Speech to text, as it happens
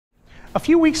A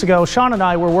few weeks ago, Sean and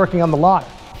I were working on the Lada,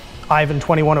 Ivan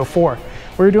 2104.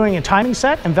 We were doing a timing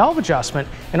set and valve adjustment,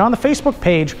 and on the Facebook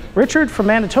page, Richard from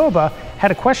Manitoba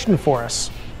had a question for us.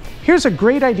 Here's a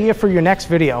great idea for your next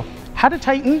video: how to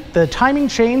tighten the timing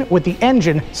chain with the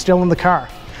engine still in the car.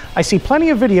 I see plenty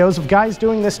of videos of guys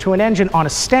doing this to an engine on a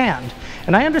stand,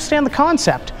 and I understand the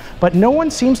concept, but no one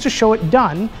seems to show it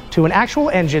done to an actual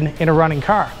engine in a running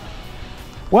car.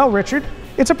 Well, Richard,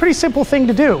 it's a pretty simple thing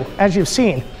to do, as you've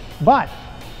seen, but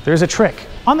there's a trick.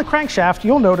 On the crankshaft,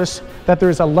 you'll notice that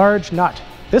there's a large nut.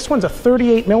 This one's a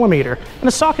 38mm, and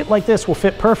a socket like this will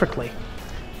fit perfectly.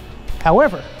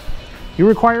 However, you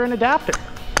require an adapter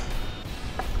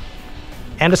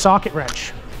and a socket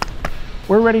wrench.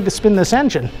 We're ready to spin this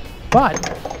engine, but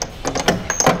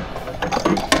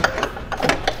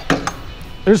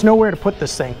there's nowhere to put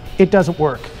this thing. It doesn't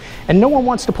work. And no one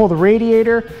wants to pull the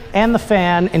radiator and the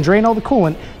fan and drain all the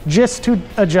coolant just to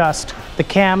adjust the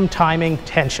cam timing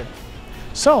tension.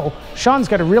 So Sean's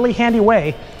got a really handy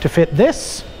way to fit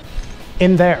this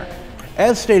in there.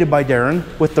 As stated by Darren,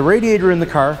 with the radiator in the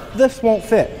car, this won't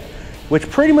fit, which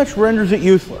pretty much renders it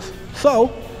useless.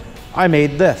 So I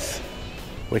made this,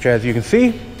 which, as you can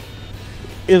see,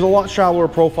 is a lot shallower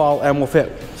profile and will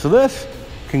fit. So this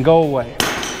can go away.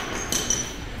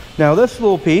 Now this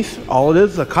little piece, all it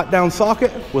is a cut down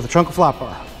socket with a chunk of flat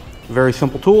bar. Very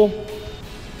simple tool,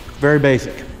 very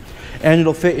basic. And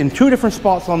it'll fit in two different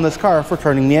spots on this car for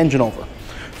turning the engine over.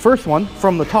 First one,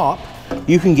 from the top,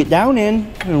 you can get down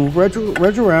in and wedge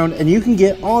around, and you can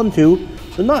get onto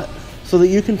the nut so that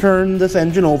you can turn this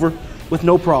engine over with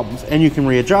no problems, and you can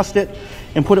readjust it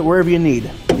and put it wherever you need.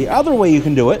 The other way you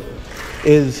can do it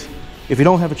is, if you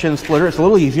don't have a chin splitter, it's a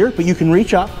little easier, but you can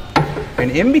reach up and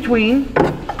in between,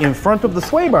 in front of the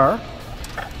sway bar,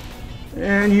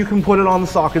 and you can put it on the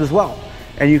socket as well,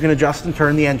 and you can adjust and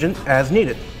turn the engine as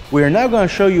needed. We are now going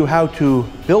to show you how to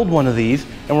build one of these,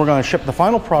 and we're going to ship the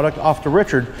final product off to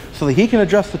Richard so that he can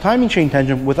adjust the timing chain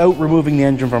tension without removing the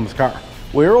engine from his car.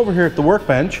 We're over here at the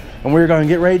workbench, and we're going to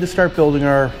get ready to start building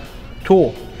our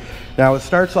tool. Now it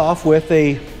starts off with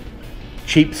a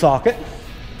cheap socket,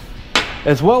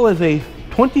 as well as a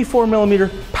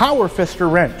 24mm power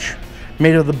fister wrench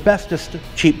made of the bestest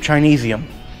cheap Chinesium.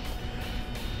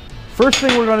 First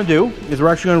thing we're going to do is we're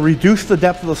actually going to reduce the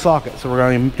depth of the socket. So we're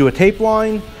going to do a tape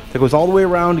line that goes all the way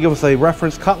around to give us a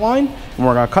reference cut line, and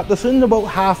we're going to cut this in about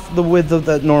half the width that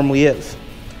it normally is.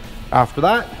 After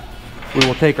that, we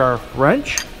will take our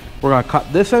wrench, we're going to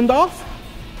cut this end off,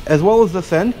 as well as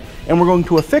this end, and we're going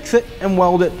to affix it and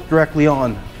weld it directly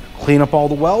on. Clean up all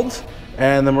the welds,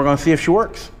 and then we're going to see if she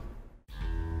works.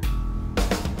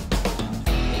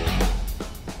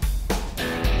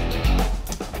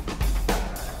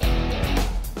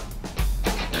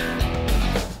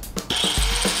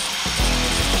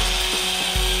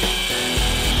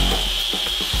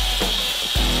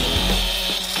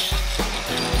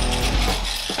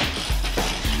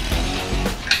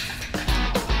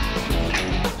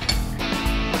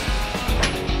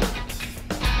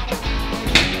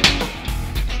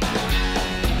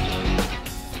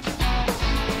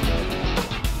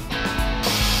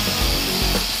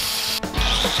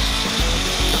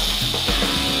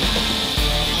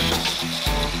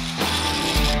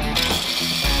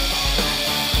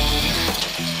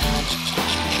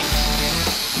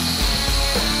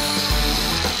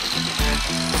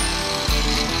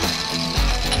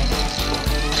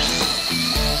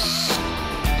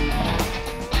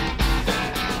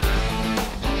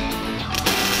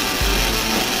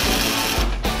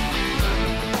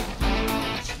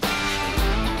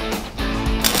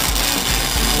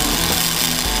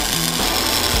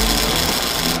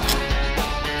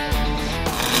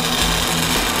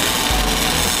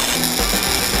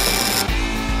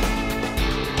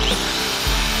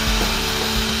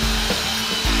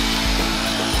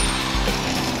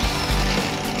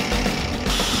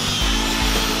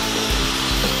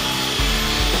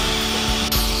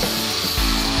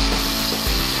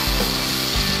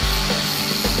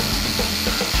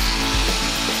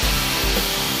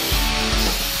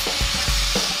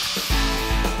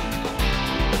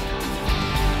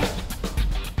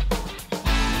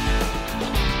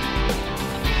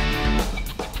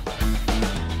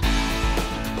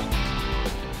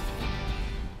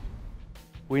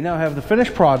 We now have the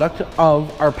finished product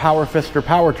of our Power Fister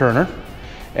power turner,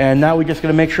 and now we just got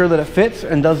to make sure that it fits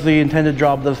and does the intended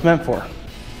job that it's meant for.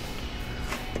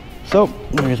 So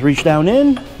you just reach down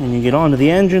in and you get onto the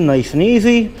engine nice and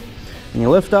easy, and you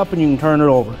lift up and you can turn it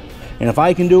over. And if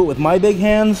I can do it with my big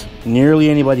hands, nearly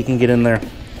anybody can get in there.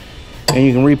 And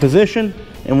you can reposition,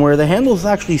 and where the handle is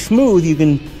actually smooth, you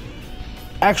can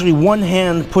actually one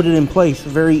hand put it in place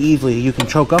very easily. You can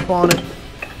choke up on it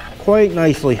quite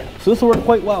nicely. So this will work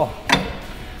quite well.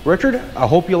 Richard, I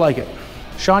hope you like it.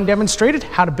 Sean demonstrated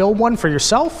how to build one for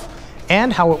yourself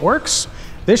and how it works.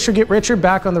 This should get Richard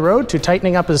back on the road to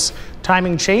tightening up his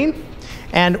timing chain.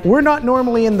 And we're not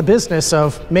normally in the business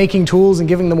of making tools and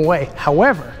giving them away.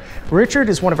 However, Richard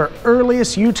is one of our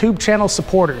earliest YouTube channel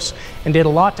supporters and did a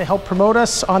lot to help promote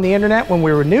us on the internet when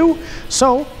we were new.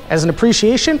 So, as an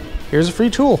appreciation, here's a free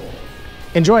tool.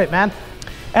 Enjoy it, man.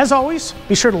 As always,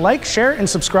 be sure to like, share, and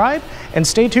subscribe, and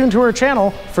stay tuned to our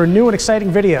channel for new and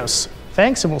exciting videos.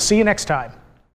 Thanks, and we'll see you next time.